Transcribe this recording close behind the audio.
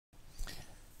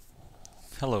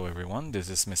Hello everyone, this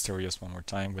is Mysterious one more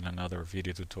time with another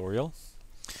video tutorial.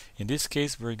 In this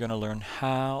case we're going to learn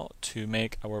how to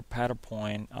make our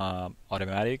PowerPoint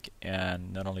automatic,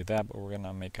 and not only that, but we're going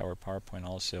to make our PowerPoint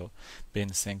also be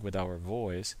in sync with our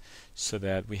voice so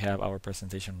that we have our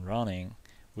presentation running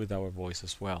with our voice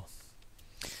as well.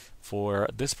 For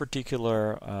this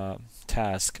particular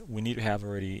task, we need to have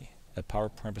already a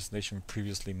PowerPoint presentation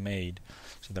previously made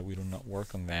so that we do not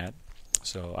work on that.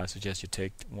 So I suggest you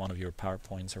take one of your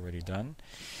PowerPoints already done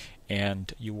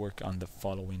and you work on the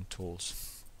following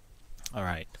tools.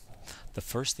 Alright, the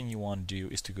first thing you want to do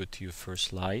is to go to your first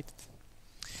slide.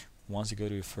 Once you go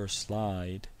to your first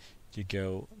slide, you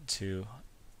go to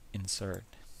Insert.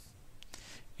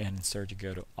 And Insert, you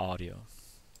go to Audio.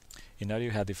 In Audio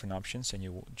you have different options, and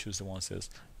you choose the one that says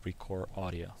Record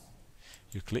Audio.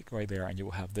 You click right there and you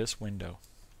will have this window.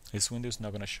 This window is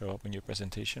not going to show up in your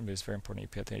presentation, but it's very important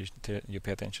you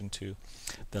pay attention to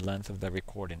the length of the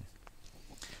recording.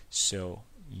 So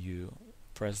you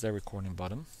press the recording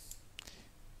button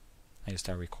and you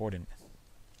start recording.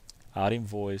 Adding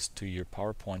voice to your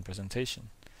PowerPoint presentation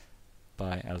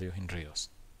by Elio Hinrios.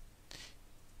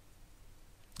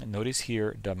 And notice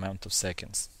here the amount of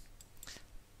seconds.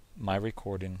 My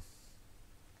recording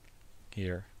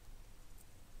here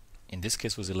in this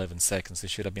case was 11 seconds. It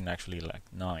should have been actually like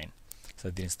 9, so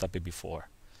I didn't stop it before.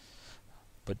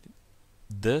 But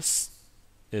this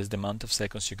is the amount of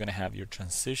seconds you're going to have your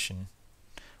transition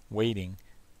waiting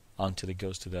until it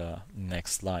goes to the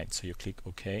next slide. So you click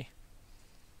OK.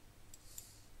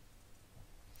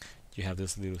 You have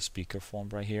this little speaker form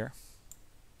right here.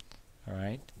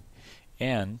 Alright,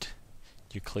 and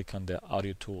you click on the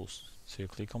audio tools. So you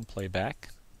click on playback.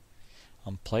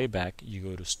 On playback you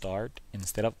go to start.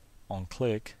 Instead of on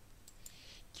click,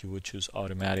 you would choose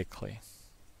automatically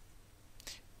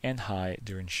and hide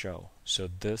during show, so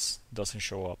this doesn't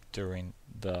show up during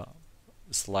the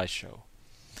slideshow.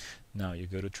 Now you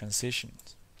go to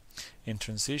transitions. In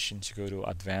transitions you go to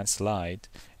advanced slide,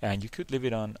 and you could leave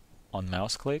it on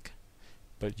mouse click,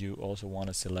 but you also want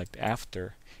to select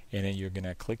after, and then you're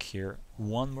gonna click here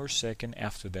 1 more second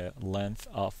after the length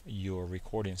of your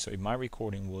recording. So if my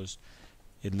recording was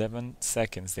 11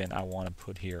 seconds, then I want to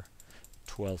put here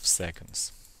 12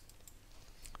 seconds.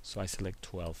 So I select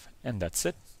 12 and that's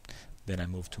it. Then I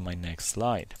move to my next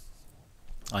slide.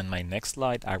 On my next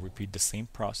slide I repeat the same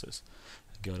process.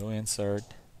 I go to Insert,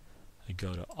 I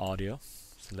go to Audio,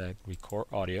 select Record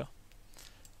Audio.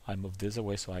 I move this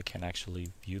away so I can actually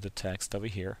view the text over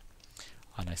here,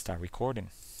 and I start recording.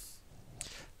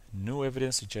 New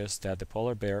evidence suggests that the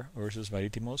polar bear, Ursus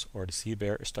maritimus, or the sea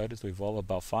bear, started to evolve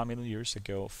about 5 million years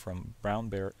ago from brown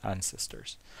bear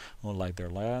ancestors. Unlike their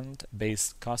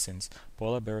land-based cousins,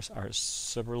 polar bears are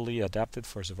severely adapted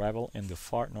for survival in the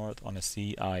far north on a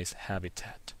sea ice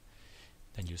habitat.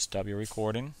 Then you stop your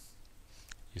recording.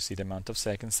 You see the amount of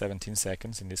seconds, 17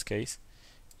 seconds in this case.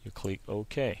 You click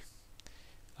OK.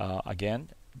 Again,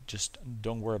 just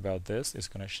don't worry about this. It's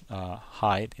going to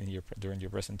hide in during your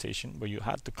presentation, but you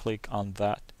have to click on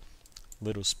that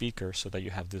little speaker so that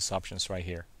you have these options right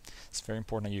here. It's very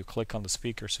important that you click on the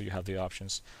speaker so you have the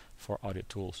options for audio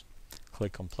tools.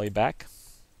 Click on playback,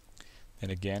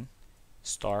 and again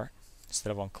start.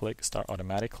 Instead of on click, start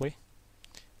automatically.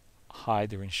 Hide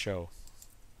during show.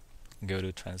 Go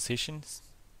to transitions,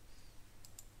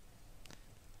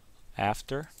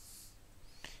 after.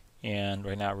 And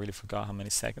right now I really forgot how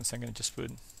many seconds. I'm going to just put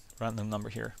a random number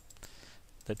here.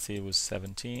 Let's see, it was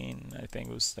 17. I think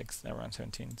it was like around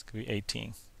 17. It could be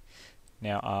 18.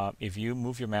 Now if you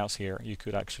move your mouse here, you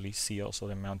could actually see also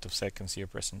the amount of seconds your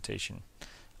presentation,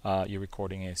 your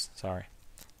recording is, sorry,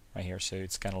 right here. So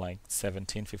it's kind of like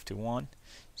 17:51.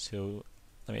 So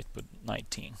let me put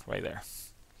 19 right there.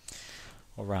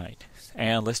 Alright,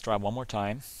 and let's try one more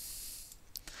time.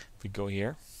 We go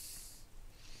here.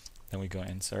 Then we go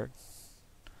Insert,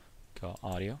 go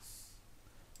Audio,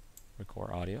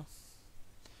 Record Audio,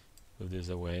 move this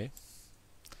away,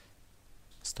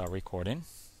 start recording.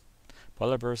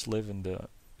 Polar bears live in the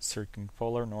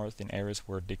circumpolar north in areas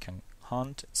where they can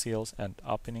hunt seals and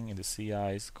opening in the sea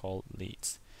ice called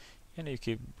leads. And you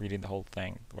keep reading the whole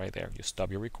thing right there. You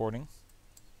stop your recording.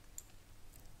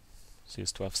 See,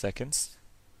 it's 12 seconds.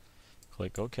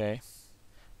 Click OK.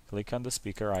 Click on the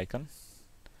speaker icon.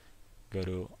 Go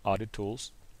to Audio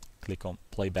Tools, click on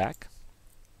Playback,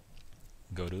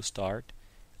 go to Start,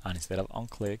 and instead of on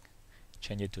click,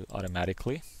 change it to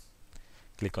automatically.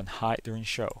 Click on Hide during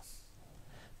show.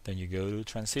 Then you go to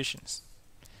Transitions.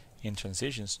 In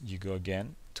Transitions, you go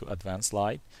again to Advanced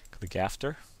Slide, click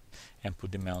After, and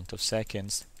put the amount of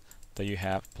seconds that you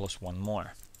have plus 1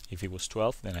 more. If it was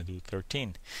 12, then I do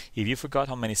 13. If you forgot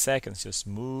how many seconds, just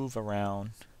move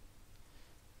around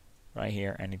right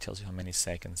here and it tells you how many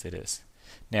seconds it is.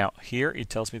 Now here it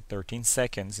tells me 13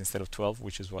 seconds instead of 12,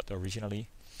 which is what originally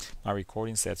my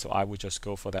recording said, so I would just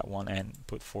go for that one and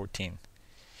put 14.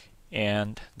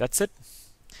 And that's it.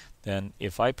 Then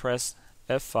if I press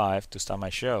F5 to start my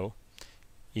show,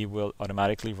 it will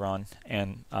automatically run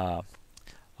and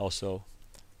also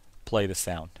play the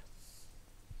sound.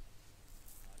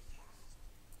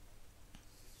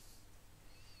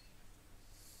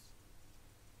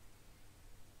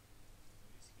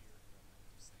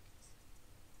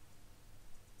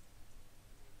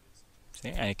 See,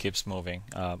 and it keeps moving.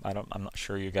 I'm not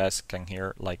sure you guys can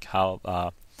hear like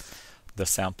how the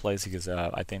sound plays, because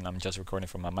I think I'm just recording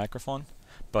from my microphone.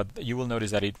 But you will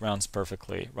notice that it runs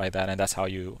perfectly, right? And that's how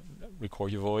you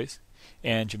record your voice,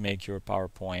 and you make your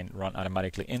PowerPoint run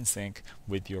automatically in sync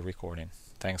with your recording.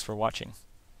 Thanks for watching.